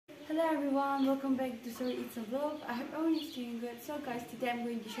Hello everyone, welcome back to Sori. It's a vlog. I hope everyone is doing good. So guys, today I'm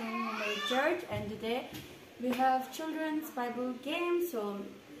going to show you my church, and today we have children's Bible game. So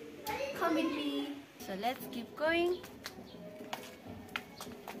come with me. So let's keep going.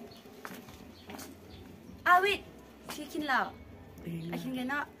 Wait, I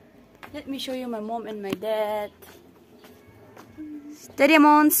cannot. Let me show you my mom and my dad. Daddy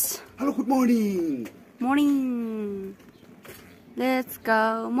Mons. Hello, good morning. Morning. Let's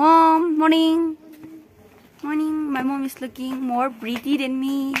go. Mom, morning. Morning. My mom is looking more pretty than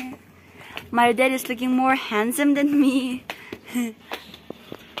me. My dad is looking more handsome than me.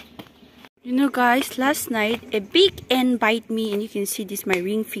 You know guys, last night a big ant bite me, and you can see this my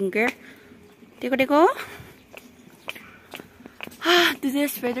ring finger. Deko.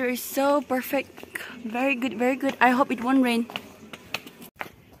 Today's weather is so perfect. Very good, very good. I hope it won't rain.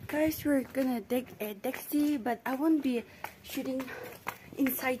 Guys, we're gonna take a taxi, but I won't be shooting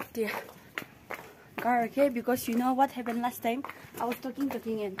inside the car, okay? Because you know what happened last time? I was talking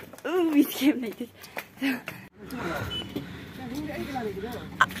and it came like this.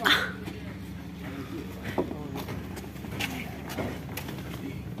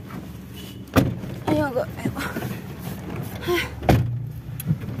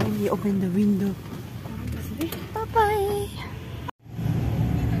 Let me open the window. Bye bye.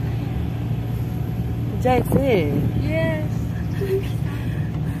 Yes.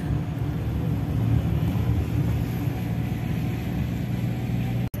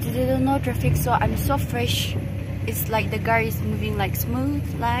 Today no traffic, so I'm so fresh. It's like the car is moving like smooth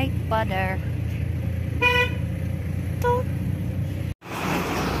like butter.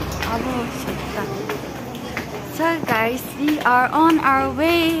 So guys, we are on our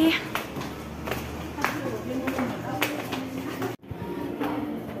way.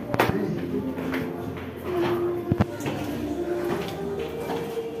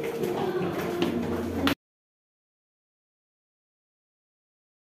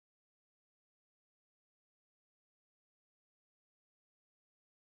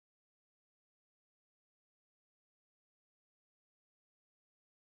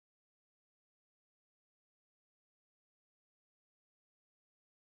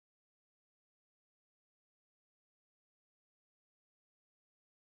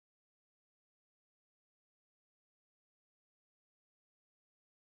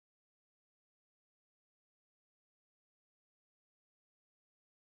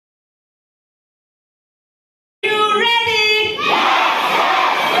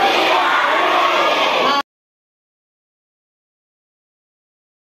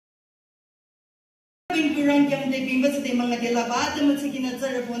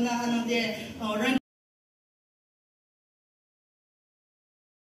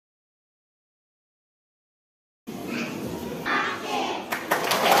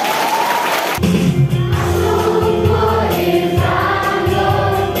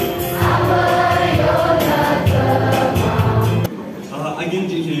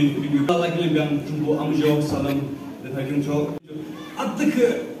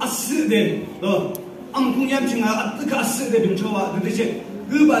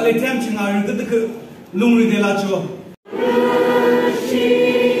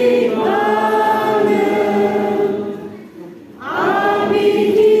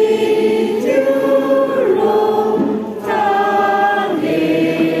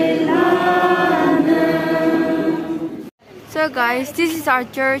 So guys, this is our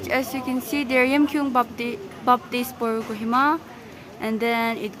church. As you can see there, Yimkhiung Baptist Kohima, and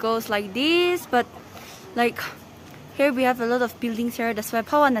then it goes like this. But like here we have a lot of buildings here. That's why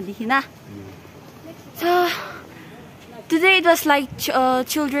power na dihina. So today it was like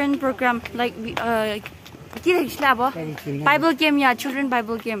children program, like Bible game, yeah, children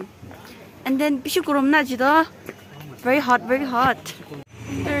Bible game. And then very hot, very hot.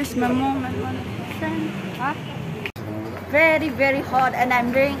 There's my mom and one friend. Very, very hot, and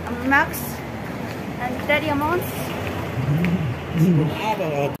I'm wearing a mask and daddy amounts.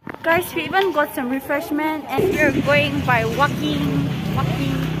 Guys, we even got some refreshment, and we're going by walking,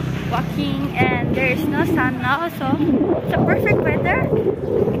 and there is no sun now, so it's a perfect weather.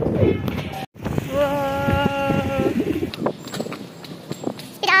 Whoa.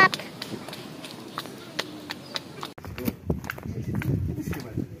 Speed up.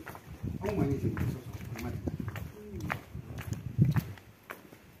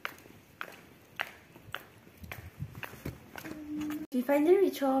 We finally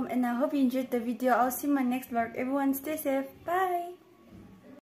reached home, and I hope you enjoyed the video. I'll see you in my next vlog. Everyone stay safe. Bye.